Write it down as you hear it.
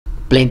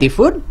Plenty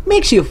food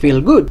makes you feel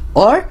good.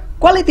 Or,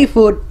 quality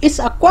food is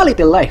a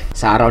quality life.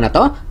 Sa araw na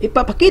to,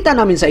 ipapakita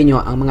namin sa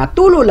inyo ang mga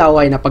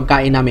tululaway na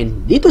pagkain namin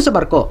dito sa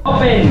Barko.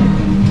 Open!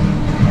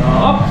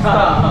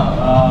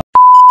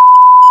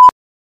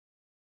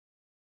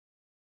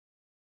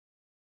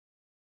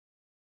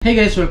 Hey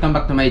guys, welcome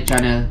back to my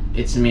channel.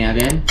 It's me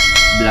again,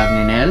 Vlog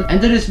Ni Nhel. And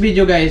in this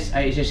video guys,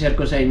 ay isi-share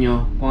ko sa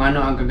inyo kung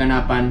ano ang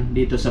kaganapan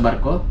dito sa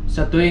Barko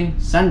sa tuwing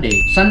Sunday.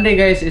 Sunday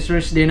guys is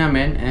rest day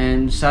namin,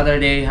 and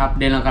Saturday half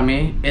day lang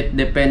kami. It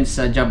depends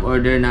sa job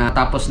order na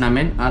tapos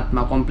namin at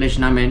ma-accomplish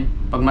namin.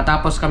 Pag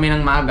matapos kami ng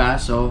maaga,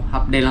 so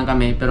half day lang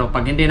kami. Pero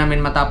pag hindi namin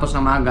matapos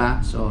ng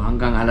maaga, so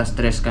hanggang alas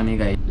 3 kami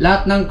guys.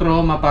 Lahat ng crew,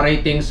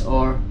 mapa-ratings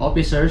or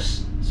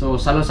officers, so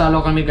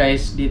salo-salo kami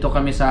guys. Dito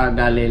kami sa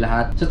galley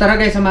lahat. So tara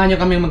guys, samahan nyo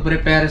kami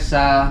mag-prepare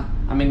sa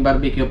aming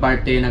barbecue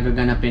party na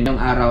gaganapin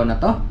yung araw na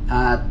to.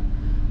 At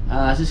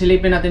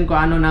sisilipin natin kung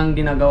ano nang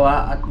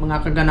ginagawa at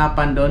mga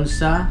kaganapan doon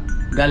sa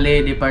galley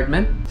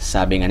department.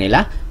 Sabi nga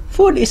nila,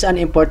 food is an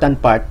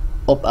important part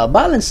of a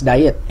balanced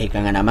diet.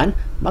 Ika nga naman,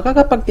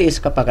 makakapagtiis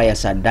ka pa kaya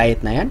sa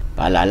diet na yan?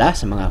 Paalala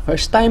sa mga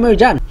first timer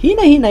dyan,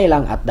 hinay-hinay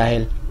lang at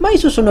dahil may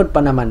susunod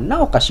pa naman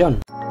na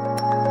okasyon.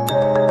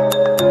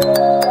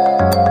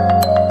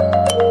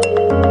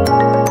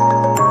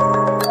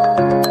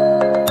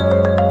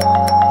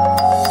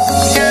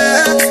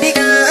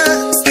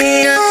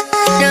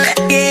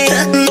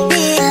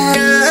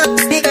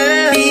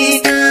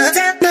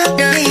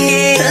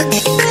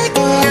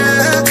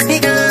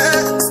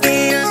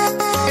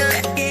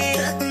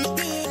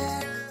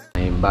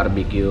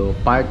 Barbecue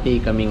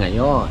party kami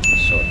ngayon.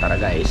 So tara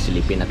guys,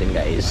 silipin natin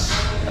guys.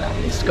 Tara,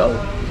 let's go.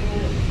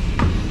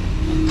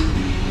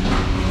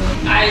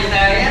 Ay,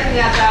 sayang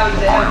nga tawag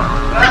sa'yo.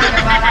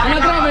 Ano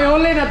tro? May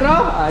huli na tro?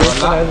 Ayos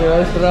pala si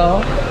maestro.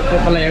 Ito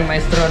pala yung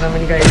maestro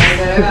namin guys.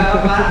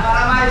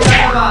 Para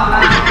maestro ba?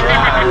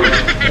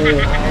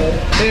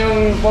 Ito yung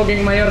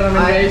poging mayor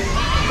namin guys.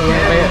 So,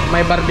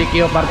 may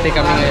barbecue party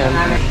kami ngayon.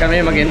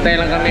 Kami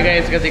maghintay lang kami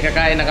guys kasi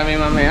kakain na kami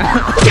mamaya.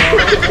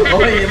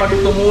 Hoy,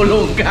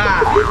 magtumulong ka.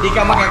 Di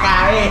ka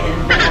makakain.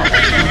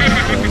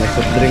 May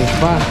soft drinks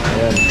pa.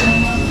 Ayan.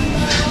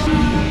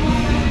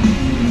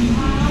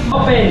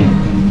 Open!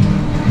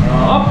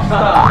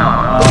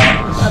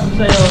 Sabi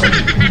sa'yo.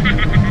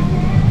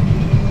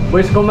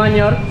 Boys Command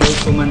yor? Boys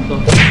Command to.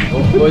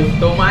 Boys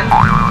Command?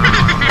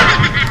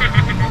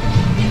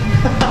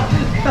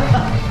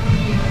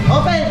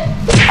 Open!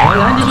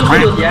 Wala, hindi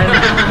susunod yan.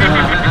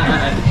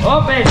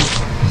 Open!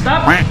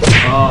 Stop!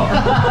 Oh.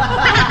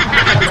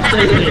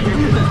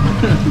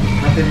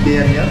 Matindi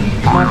yan yun?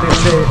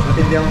 Matindi.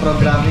 Matindi ang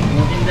programming?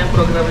 Matindi ang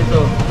program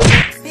ito.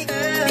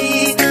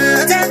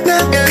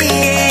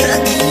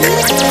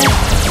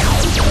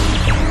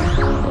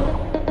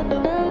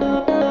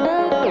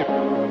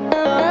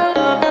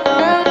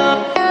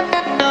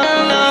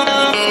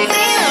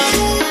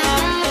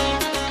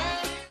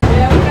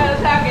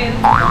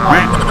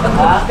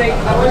 Steak,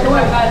 tapos yung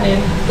kanin.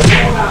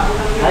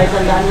 Ay,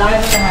 sandaan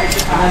lang.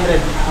 100.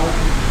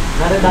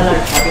 $100.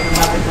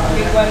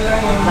 Steak one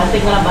lang yun.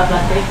 Plastic na lang ba?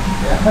 Plastic?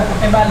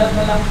 Eh, balot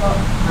na lang po.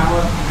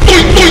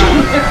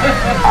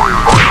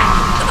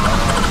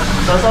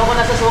 Soso ko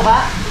na sa suka?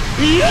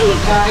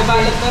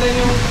 Ibalot na rin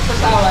yung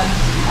sasawan.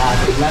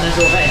 Wala na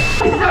suka eh.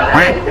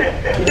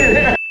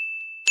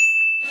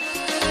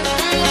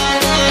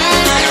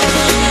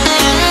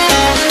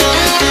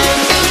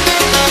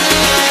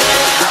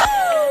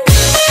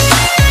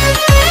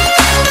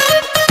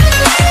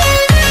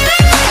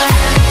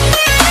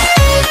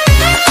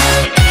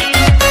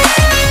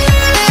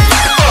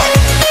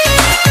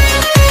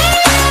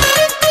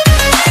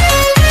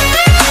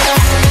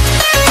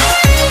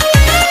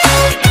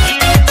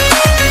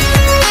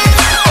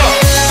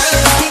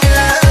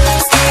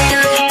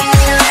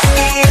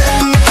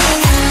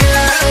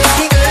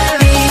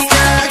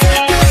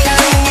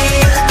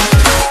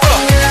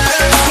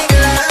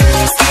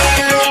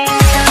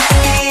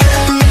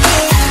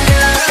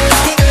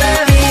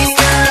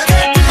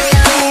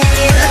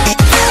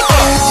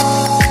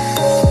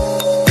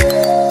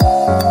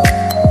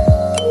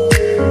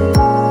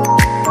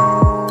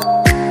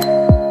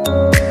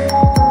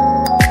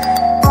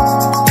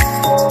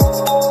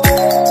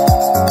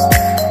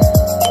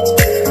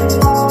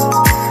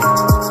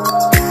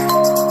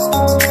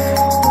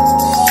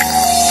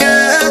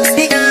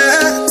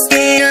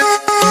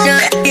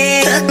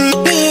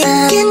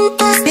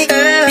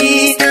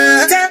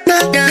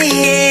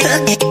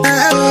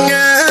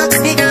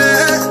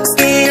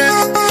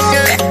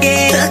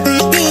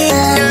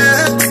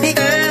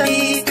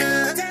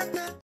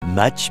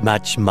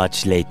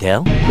 Much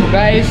later. So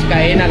guys,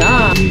 kain na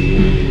na.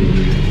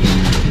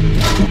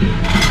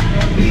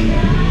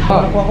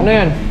 Oh, ano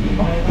yan?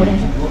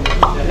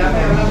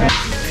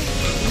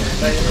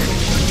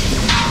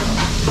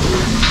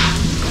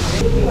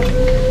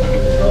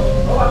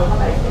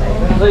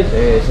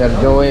 Si Sir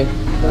Joey.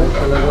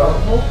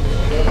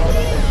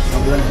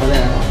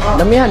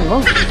 Damihan mo.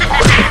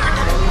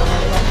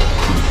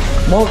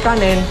 More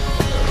kanin.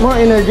 More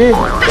energy.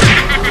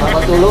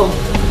 Makatulog.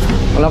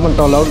 Wala pang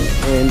tulog.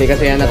 Hindi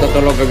kasi yan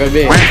natutulog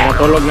kagabi.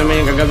 Natulog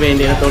namin yung kagabi,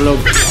 hindi natulog.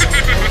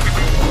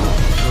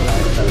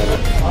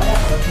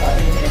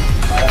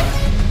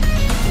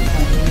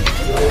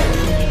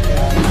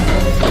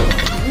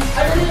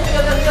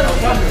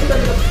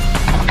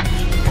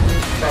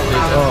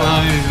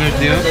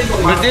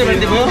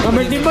 Birthday mo?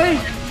 Birthday boy!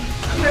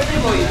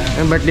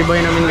 Ang birthday boy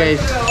namin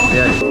guys.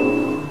 Ayan.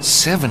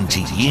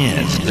 70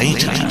 years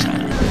later.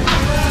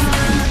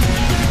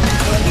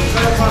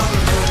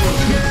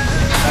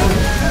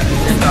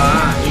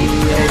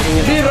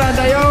 Sira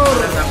dayor!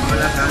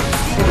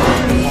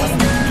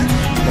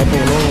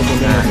 Matulong ito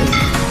natin.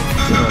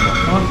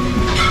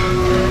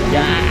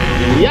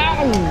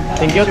 Yan!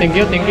 Thank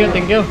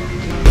you.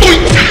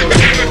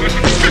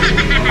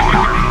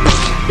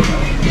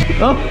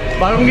 Oh,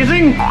 parang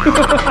gising!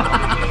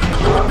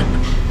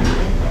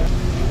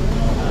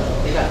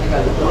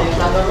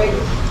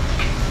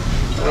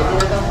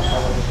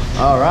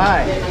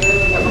 Alright.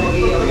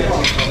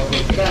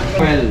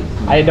 Well,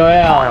 Idol.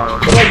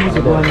 Tulog mo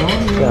si Buwan mo?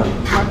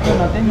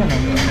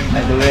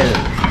 Idol.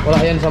 Wala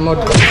yan sa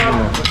mod.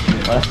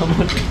 Wala sa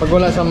mood. Pag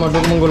wala sa mod,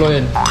 huwag mong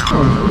guluhin.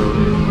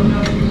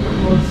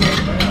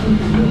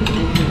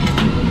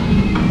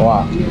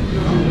 Wow.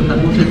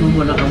 Tapusin mo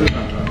muna kami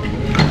para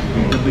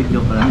sa video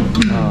pa lang.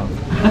 Oh.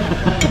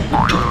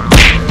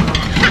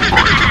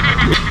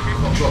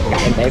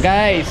 Ente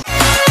guys.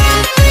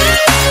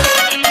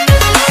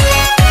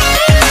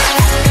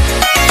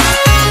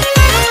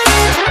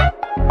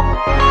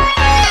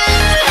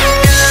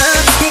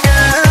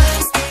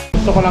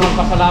 Gusto ko lang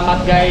magpasalamat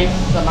guys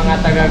sa mga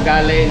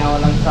taga-Gali na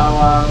walang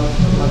sawang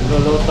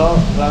magluluto,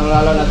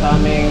 lalo na sa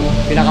aming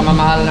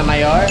pinakamamahal na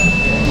mayor.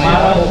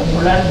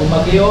 Ulan,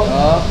 bumagyo.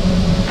 Oh.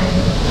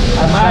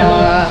 At sa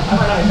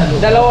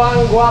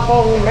dalawang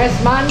gwapong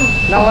messman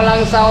na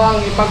walang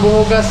sawang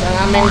ipaghuhugas ang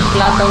aming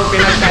platong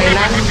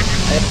pinagkainan.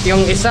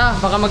 Yung isa,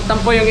 baka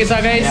magtampo yung isa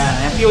guys.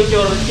 Yan,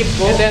 future chip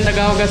ko. Ito yung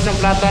tagahugas ng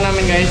plato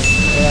namin guys.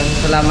 Ayan,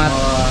 salamat.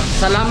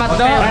 Salamat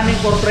do. Okay, running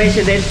for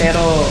president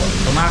pero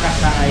tumakas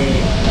na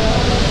kay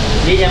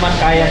hindi niya man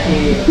kaya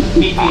si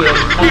BBM.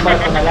 Number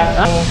ko na lang.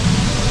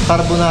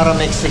 Carbonara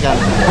Mexican.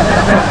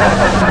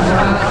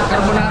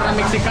 Carbonara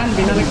Mexican,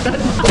 binaliktad.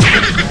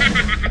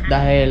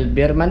 Dahil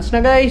beer months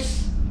na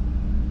guys,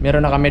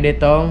 meron na kami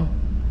ditong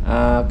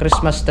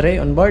Christmas tree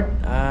on board.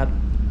 At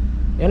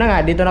yun na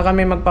nga, dito na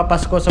kami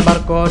magpapasko sa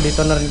barko.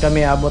 Dito na rin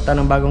kami abutan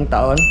ng bagong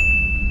taon.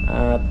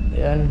 At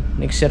yan,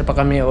 next year pa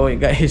kami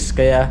uwi guys.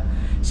 Kaya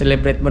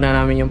celebrate muna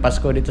namin yung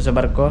Pasko dito sa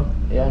barko.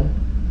 Yan,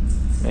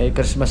 may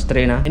Christmas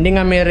tree na. Hindi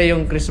nga mere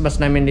yung Christmas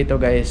namin dito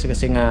guys,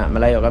 kasi nga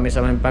malayo kami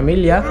sa aming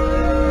pamilya.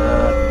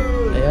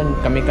 Ayan,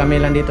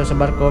 kami-kami lang dito sa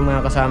barko,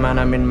 mga kasama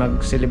namin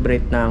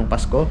mag-celebrate ng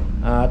Pasko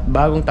at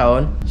bagong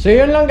taon. So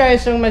yun lang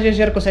guys yung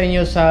masishare ko sa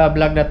inyo sa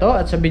vlog na to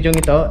at sa video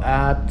ito.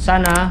 At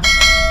sana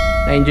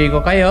na-enjoy ko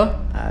kayo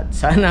at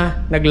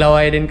sana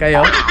naglaway din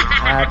kayo.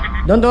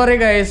 At don't worry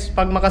guys,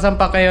 pag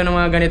makasampa kayo ng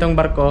mga ganitong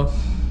barko,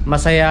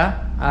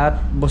 masaya at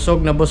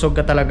busog na busog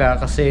ka talaga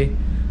kasi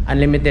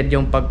unlimited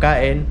yung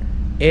pagkain.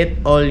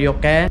 Eat all you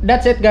can.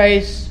 That's it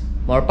guys.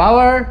 More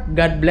power,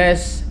 God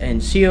bless,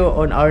 and see you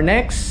on our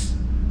next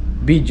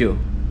video.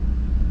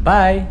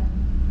 Bye!